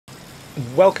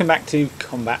Welcome back to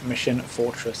Combat Mission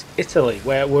Fortress Italy,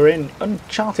 where we're in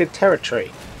uncharted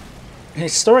territory.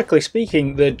 Historically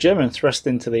speaking, the German thrust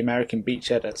into the American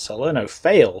beachhead at Salerno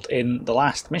failed in the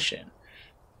last mission.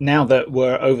 Now that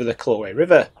we're over the Calore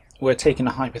River, we're taking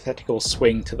a hypothetical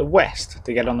swing to the west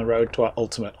to get on the road to our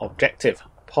ultimate objective,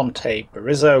 Ponte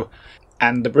Barizzo,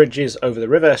 and the bridges over the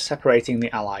river separating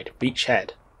the Allied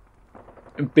beachhead.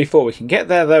 Before we can get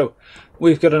there though,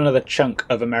 we've got another chunk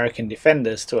of American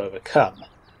defenders to overcome.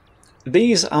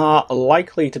 These are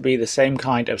likely to be the same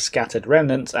kind of scattered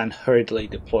remnants and hurriedly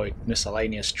deployed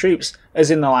miscellaneous troops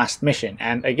as in the last mission,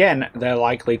 and again they're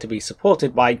likely to be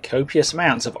supported by copious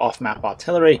amounts of off-map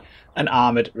artillery and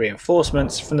armoured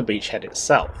reinforcements from the beachhead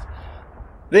itself.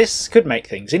 This could make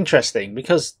things interesting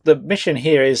because the mission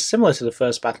here is similar to the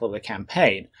first battle of the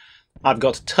campaign. I've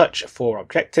got to touch 4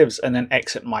 objectives and then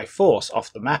exit my force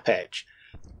off the map edge.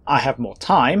 I have more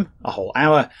time, a whole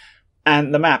hour,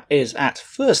 and the map is at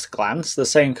first glance the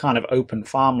same kind of open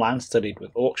farmland studded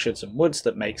with orchards and woods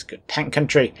that makes good tank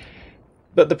country,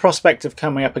 but the prospect of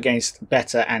coming up against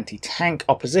better anti-tank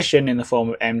opposition in the form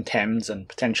of M10s and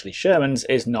potentially Shermans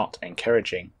is not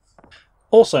encouraging.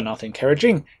 Also not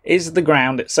encouraging is the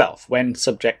ground itself when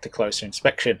subject to closer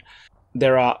inspection.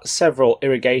 There are several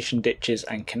irrigation ditches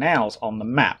and canals on the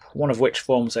map, one of which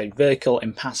forms a vertical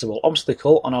impassable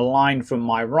obstacle on a line from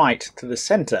my right to the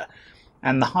centre,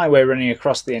 and the highway running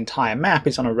across the entire map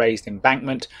is on a raised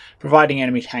embankment, providing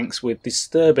enemy tanks with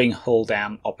disturbing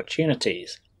hull-down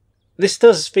opportunities. This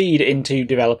does feed into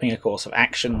developing a course of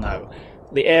action though.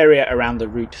 The area around the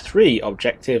Route 3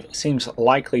 objective seems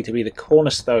likely to be the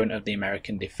cornerstone of the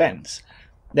American defence.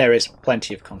 There is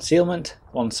plenty of concealment,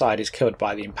 one side is covered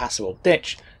by the impassable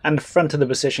ditch, and the front of the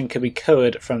position can be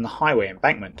covered from the highway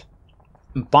embankment.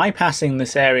 Bypassing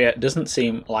this area doesn't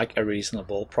seem like a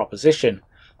reasonable proposition.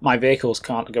 My vehicles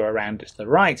can't go around it to the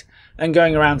right, and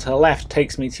going around to the left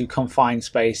takes me to confined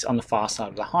space on the far side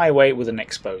of the highway with an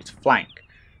exposed flank.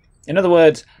 In other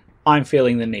words, I'm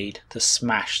feeling the need to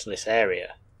smash this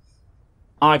area.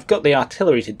 I've got the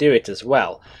artillery to do it as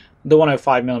well. The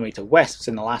 105mm Wests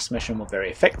in the last mission were very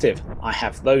effective. I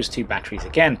have those 2 batteries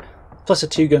again, plus a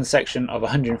 2-gun section of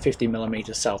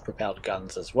 150mm self-propelled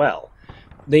guns as well.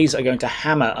 These are going to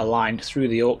hammer a line through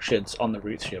the orchards on the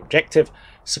Route 3 objective,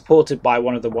 supported by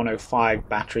one of the 105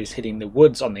 batteries hitting the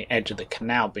woods on the edge of the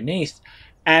canal beneath,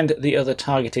 and the other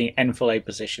targeting enfilade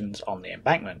positions on the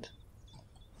embankment.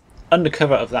 Under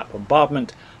cover of that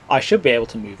bombardment, I should be able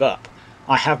to move up.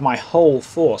 I have my whole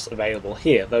force available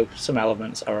here, though some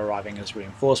elements are arriving as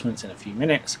reinforcements in a few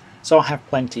minutes, so I have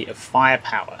plenty of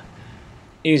firepower.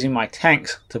 Using my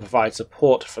tanks to provide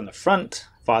support from the front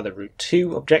via the Route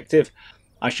 2 objective,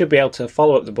 I should be able to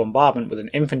follow up the bombardment with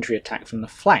an infantry attack from the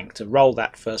flank to roll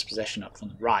that first possession up from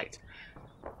the right.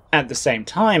 At the same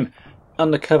time,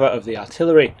 under cover of the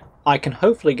artillery, I can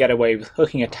hopefully get away with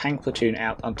hooking a tank platoon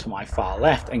out onto my far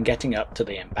left and getting up to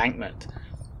the embankment.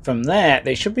 From there,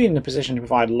 they should be in a position to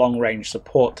provide long-range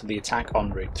support to the attack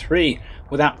on Route 3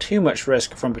 without too much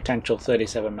risk from potential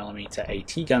 37mm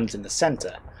AT guns in the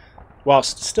centre,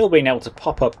 whilst still being able to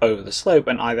pop up over the slope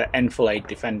and either enfilade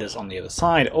defenders on the other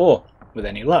side or, with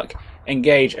any luck,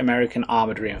 engage American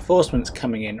armoured reinforcements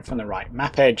coming in from the right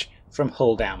map edge from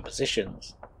hull-down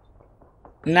positions.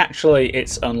 Naturally,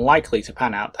 it's unlikely to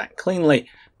pan out that cleanly,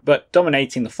 but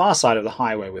dominating the far side of the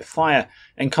highway with fire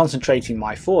and concentrating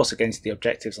my force against the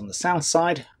objectives on the south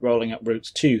side, rolling up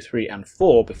routes 2, 3 and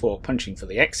 4 before punching for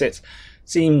the exit,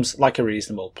 seems like a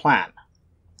reasonable plan.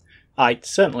 I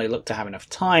certainly look to have enough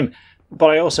time,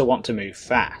 but I also want to move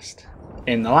fast.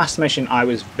 In the last mission I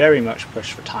was very much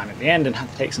pushed for time at the end and had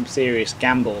to take some serious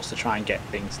gambles to try and get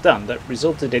things done that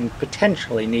resulted in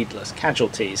potentially needless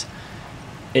casualties.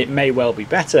 It may well be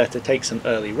better to take some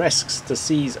early risks to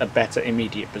seize a better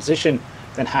immediate position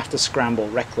than have to scramble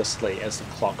recklessly as the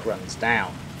clock runs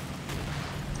down.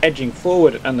 Edging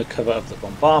forward under cover of the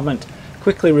bombardment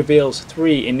quickly reveals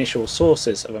 3 initial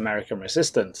sources of American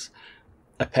resistance.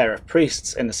 A pair of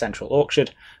priests in the central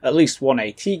orchard, at least 1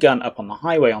 AT gun up on the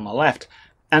highway on the left,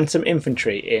 and some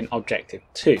infantry in Objective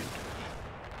 2.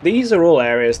 These are all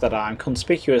areas that I'm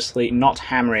conspicuously not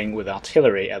hammering with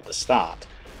artillery at the start.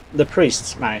 The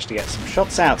priests managed to get some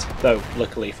shots out, though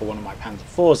luckily for one of my Panzer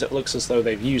IVs it looks as though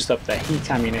they've used up their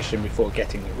heat ammunition before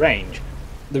getting the range.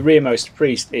 The rearmost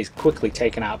priest is quickly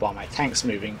taken out by my tanks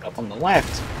moving up on the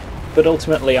left, but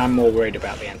ultimately I'm more worried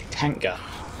about the anti-tank gun.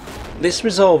 This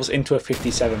resolves into a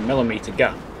 57mm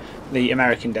gun, the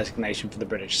American designation for the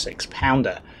British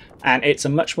 6-pounder, and it's a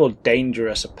much more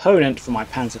dangerous opponent for my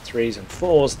Panzer IIIs and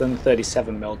IVs than the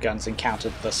 37mm guns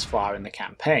encountered thus far in the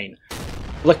campaign.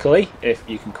 Luckily, if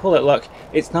you can call it luck,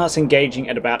 it starts engaging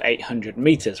at about 800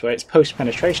 meters, where its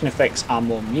post-penetration effects are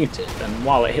more muted, and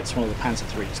while it hits one of the Panzer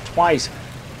III's twice,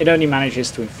 it only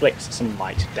manages to inflict some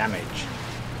light damage.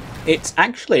 It's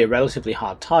actually a relatively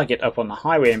hard target up on the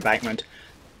highway embankment.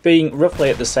 Being roughly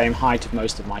at the same height of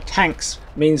most of my tanks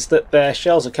means that their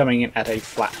shells are coming in at a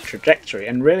flat trajectory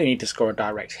and really need to score a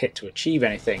direct hit to achieve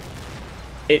anything.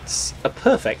 It's a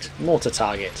perfect mortar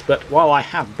target, but while I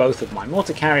have both of my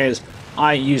mortar carriers,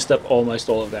 I used up almost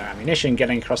all of their ammunition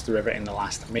getting across the river in the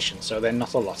last mission, so they're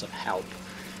not a lot of help.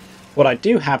 What I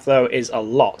do have though is a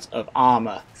lot of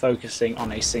armour focusing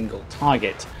on a single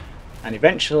target, and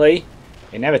eventually,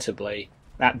 inevitably,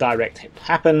 that direct hit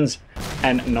happens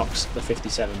and knocks the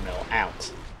 57mm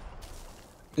out.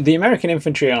 The American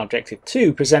infantry on Objective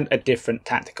 2 present a different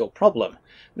tactical problem.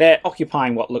 They're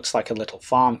occupying what looks like a little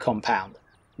farm compound.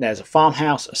 There's a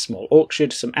farmhouse, a small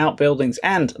orchard, some outbuildings,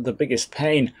 and, the biggest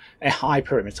pain, a high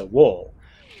perimeter wall.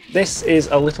 This is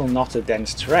a little knot of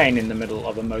dense terrain in the middle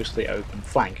of a mostly open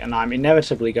flank, and I'm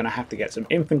inevitably going to have to get some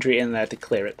infantry in there to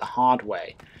clear it the hard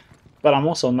way. But I'm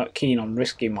also not keen on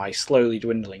risking my slowly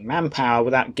dwindling manpower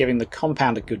without giving the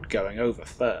compound a good going over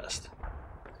first.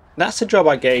 That's the job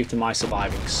I gave to my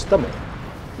surviving stubble.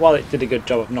 While it did a good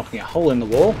job of knocking a hole in the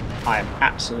wall, I am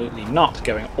absolutely not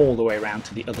going all the way around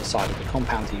to the other side of the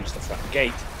compound to use the front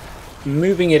gate.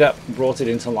 Moving it up brought it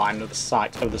into line with the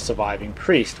sight of the surviving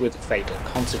priest with fatal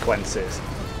consequences.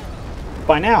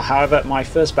 By now, however, my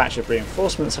first batch of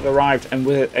reinforcements have arrived, and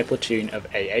with it a platoon of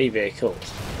AA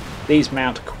vehicles. These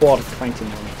mount quad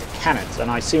 20mm cannons, and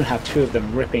I soon have two of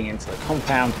them ripping into the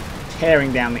compound,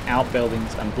 tearing down the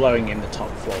outbuildings and blowing in the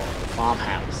top floor of the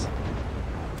farmhouse.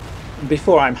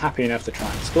 Before I'm happy enough to try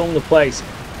and storm the place,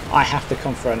 I have to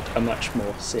confront a much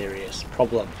more serious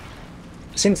problem.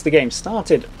 Since the game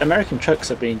started, American trucks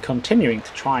have been continuing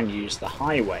to try and use the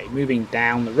highway, moving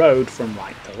down the road from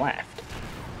right to left.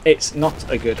 It's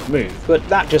not a good move, but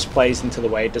that just plays into the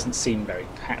way it doesn't seem very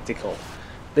tactical.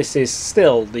 This is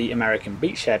still the American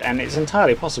beachhead, and it's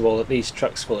entirely possible that these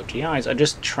trucks full of GIs are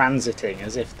just transiting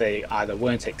as if they either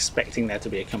weren't expecting there to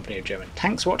be a company of German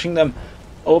tanks watching them,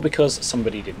 or because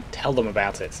somebody didn't tell them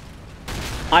about it.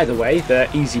 Either way, they're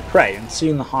easy prey, and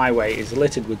soon the highway is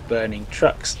littered with burning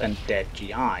trucks and dead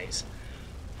GIs.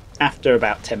 After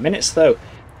about 10 minutes though,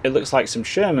 it looks like some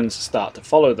Shermans start to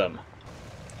follow them.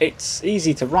 It's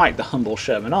easy to write the humble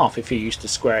Sherman off if you're used to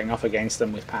squaring off against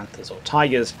them with Panthers or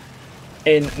Tigers.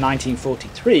 In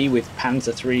 1943, with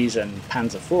Panzer IIIs and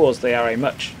Panzer IVs, they are a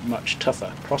much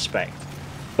tougher prospect.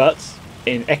 But,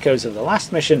 in Echoes of the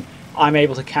last mission, I'm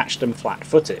able to catch them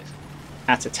flat-footed.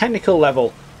 At a technical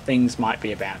level, things might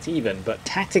be about even, but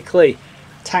tactically,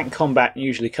 tank combat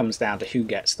usually comes down to who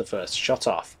gets the first shot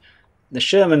off. The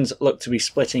Shermans look to be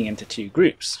splitting into two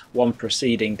groups, one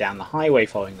proceeding down the highway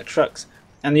following the trucks,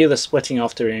 and the other splitting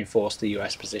off to reinforce the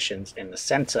US positions in the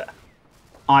centre.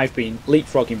 I've been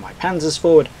leapfrogging my panzers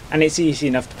forward, and it's easy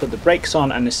enough to put the brakes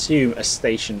on and assume a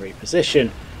stationary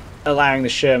position, allowing the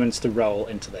Shermans to roll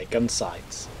into their gun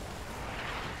sights.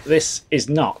 This is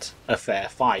not a fair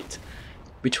fight.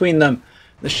 Between them,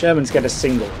 the Shermans get a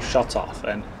single shot off,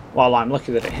 and while I'm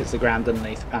lucky that it hits the ground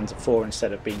underneath Panzer IV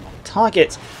instead of being on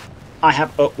target, I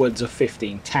have upwards of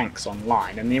 15 tanks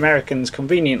online, and the Americans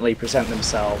conveniently present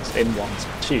themselves in ones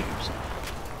and twos.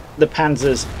 The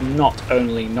Panzers not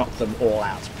only knock them all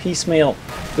out piecemeal,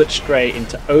 but stray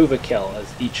into overkill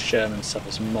as each Sherman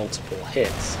suffers multiple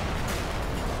hits.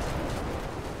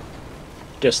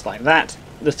 Just like that,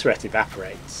 the threat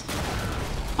evaporates.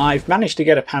 I've managed to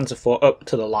get a Panzer IV up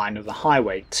to the line of the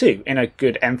highway too, in a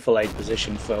good enfilade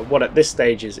position for what at this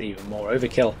stage is even more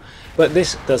overkill, but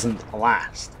this doesn't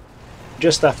last.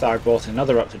 Just after I brought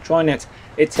another up to join it,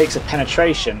 it takes a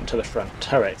penetration to the front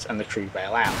turret and the crew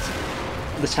bail out.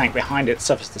 The tank behind it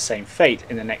suffers the same fate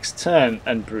in the next turn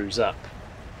and brews up.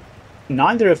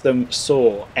 Neither of them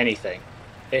saw anything.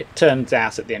 It turns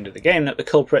out at the end of the game that the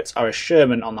culprits are a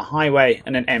Sherman on the highway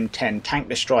and an M10 tank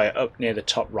destroyer up near the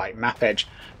top right map edge,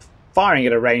 firing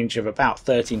at a range of about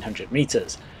 1300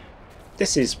 meters.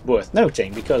 This is worth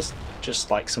noting because,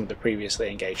 just like some of the previously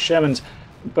engaged Shermans,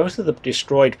 both of the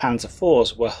destroyed Panzer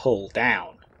IVs were hull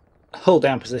down. Hull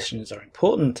down positions are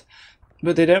important,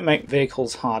 but they don't make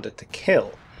vehicles harder to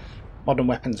kill. Modern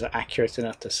weapons are accurate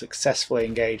enough to successfully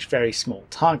engage very small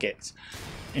targets.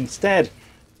 Instead,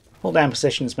 hull down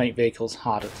positions make vehicles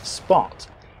harder to spot.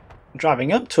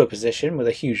 Driving up to a position with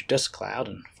a huge dust cloud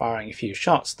and firing a few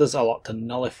shots does a lot to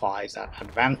nullify that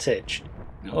advantage.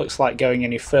 It looks like going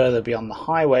any further beyond the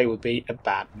highway would be a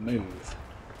bad move.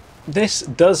 This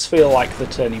does feel like the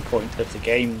turning point of the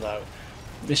game though.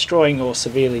 Destroying or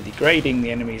severely degrading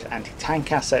the enemy's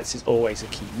anti-tank assets is always a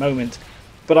key moment,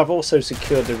 but I've also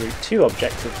secured the Route 2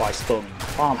 objective by storming the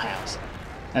farmhouse.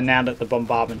 And now that the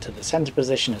bombardment to the centre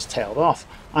position has tailed off,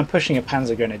 I'm pushing a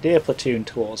Panzer Grenadier platoon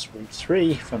towards Route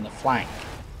 3 from the flank.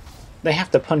 They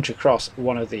have to punch across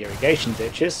one of the irrigation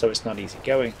ditches, so it's not easy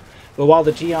going, but while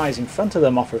the GIs in front of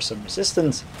them offer some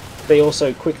resistance, they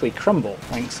also quickly crumble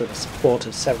thanks to the support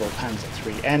of several Panzer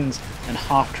III's and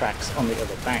half-tracks on the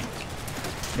other bank.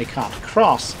 They can't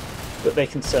cross, but they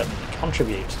can certainly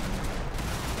contribute.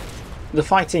 The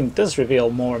fighting does reveal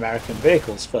more American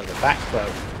vehicles further back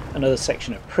though, another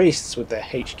section of priests with their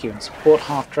HQ and support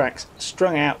half-tracks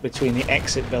strung out between the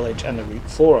exit village and the Route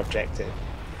 4 objective.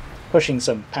 Pushing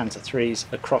some Panzer III's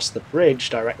across the bridge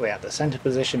directly at the centre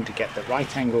position to get the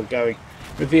right angle going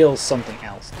reveals something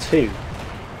else too.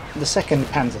 The second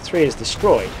Panzer III is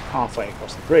destroyed halfway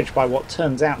across the bridge by what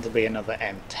turns out to be another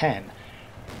M10.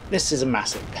 This is a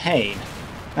massive pain.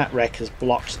 That wreck has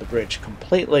blocked the bridge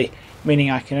completely, meaning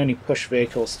I can only push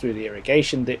vehicles through the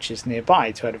irrigation ditches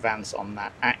nearby to advance on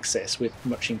that axis with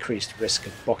much increased risk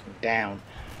of bogging down.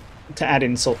 To add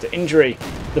insult to injury,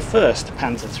 the first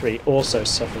Panzer III also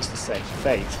suffers the same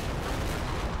fate.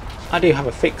 I do have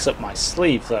a fix up my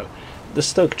sleeve though. The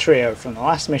Stug trio from the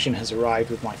last mission has arrived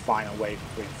with my final wave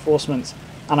of reinforcements,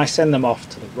 and I send them off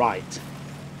to the right.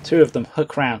 Two of them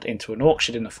hook round into an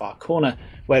orchard in the far corner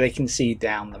where they can see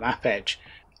down the map edge.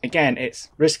 Again, it's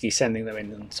risky sending them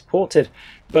in unsupported,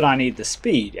 but I need the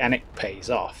speed and it pays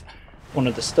off. One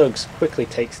of the Stugs quickly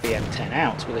takes the M10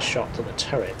 out with a shot to the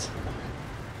turret.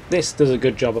 This does a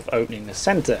good job of opening the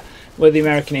centre, where the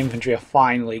American infantry are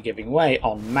finally giving way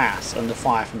en masse under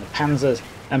fire from the Panzers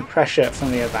and pressure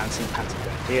from the advancing Panzer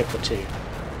Grenadier platoon.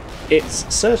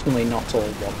 It's certainly not all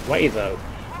one way though.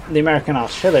 The American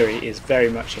artillery is very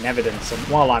much in evidence, and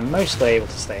while I'm mostly able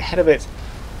to stay ahead of it,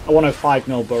 a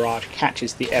 105mm barrage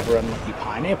catches the ever unlucky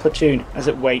Pioneer platoon as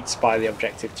it waits by the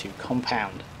Objective 2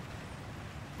 compound.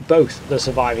 Both the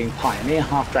surviving Pioneer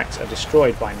half-tracks are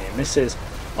destroyed by near misses,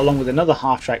 along with another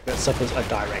half-track that suffers a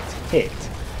direct hit.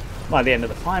 By the end of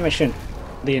the fire mission,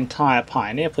 the entire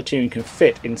Pioneer platoon can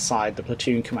fit inside the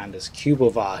platoon commander's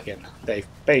Kubelwagen. They've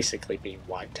basically been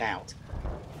wiped out.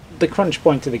 The crunch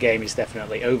point of the game is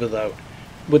definitely over though.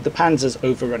 With the Panzers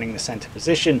overrunning the centre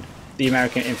position, the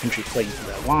American infantry fleeing for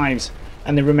their lives,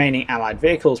 and the remaining Allied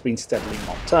vehicles being steadily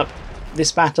mopped up,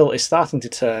 this battle is starting to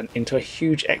turn into a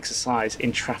huge exercise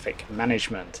in traffic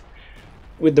management.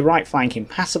 With the right flank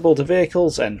impassable to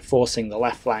vehicles and forcing the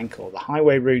left flank or the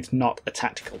highway route not a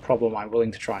tactical problem I'm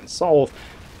willing to try and solve,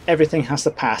 everything has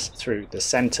to pass through the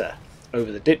centre,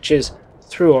 over the ditches,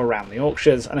 through or around the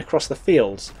orchards and across the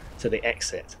fields to the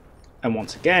exit. And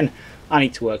once again, I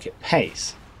need to work at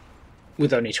pace.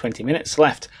 With only 20 minutes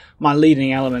left, my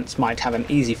leading elements might have an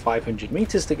easy 500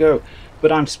 meters to go,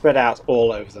 but I'm spread out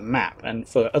all over the map, and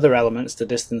for other elements the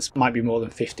distance might be more than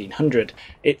 1500.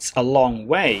 It's a long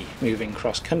way moving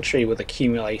cross-country with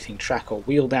accumulating track or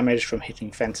wheel damage from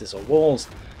hitting fences or walls.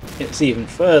 It's even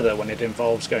further when it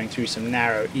involves going through some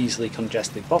narrow, easily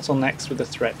congested bottlenecks with the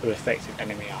threat of effective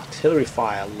enemy artillery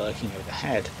fire lurking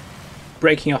overhead.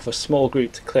 Breaking off a small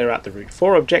group to clear out the Route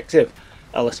 4 objective,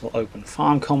 a little open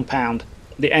farm compound,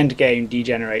 the end game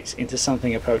degenerates into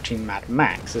something approaching Mad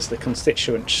Max as the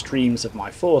constituent streams of my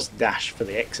force dash for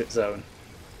the exit zone.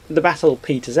 The battle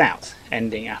peters out,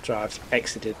 ending after I've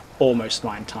exited almost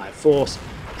my entire force,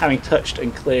 having touched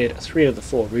and cleared 3 of the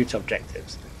 4 route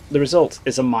objectives. The result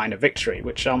is a minor victory,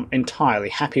 which I'm entirely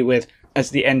happy with, as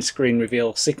the end screen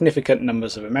reveals significant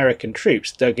numbers of American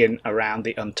troops dug in around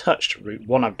the untouched Route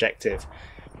 1 objective.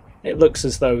 It looks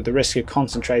as though the risk of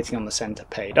concentrating on the centre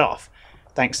paid off.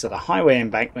 Thanks to the highway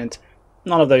embankment,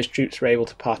 none of those troops were able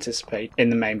to participate in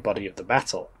the main body of the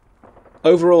battle.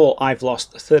 Overall, I've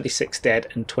lost 36 dead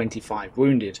and 25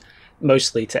 wounded,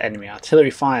 mostly to enemy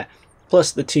artillery fire,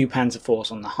 plus the 2 Panzer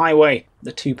IVs on the highway,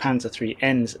 the 2 Panzer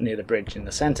III's near the bridge in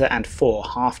the centre, and 4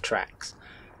 half-tracks.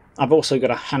 I've also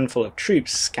got a handful of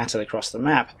troops scattered across the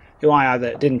map, who I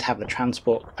either didn't have the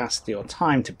transport capacity or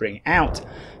time to bring out,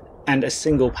 and a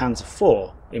single Panzer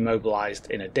IV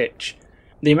immobilised in a ditch.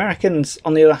 The Americans,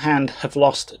 on the other hand, have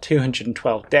lost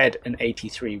 212 dead and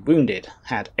 83 wounded,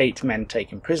 had 8 men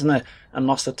taken prisoner, and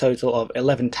lost a total of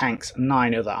 11 tanks,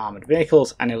 9 other armoured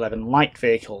vehicles, and 11 light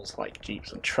vehicles like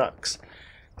jeeps and trucks.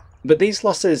 But these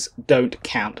losses don't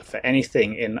count for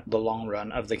anything in the long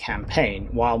run of the campaign,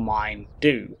 while mine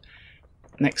do.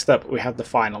 Next up we have the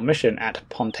final mission at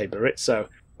Ponte Barizzo,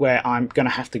 where I'm going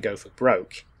to have to go for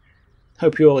broke.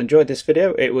 Hope you all enjoyed this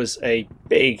video. It was a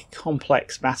big,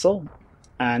 complex battle,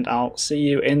 and I'll see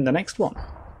you in the next one.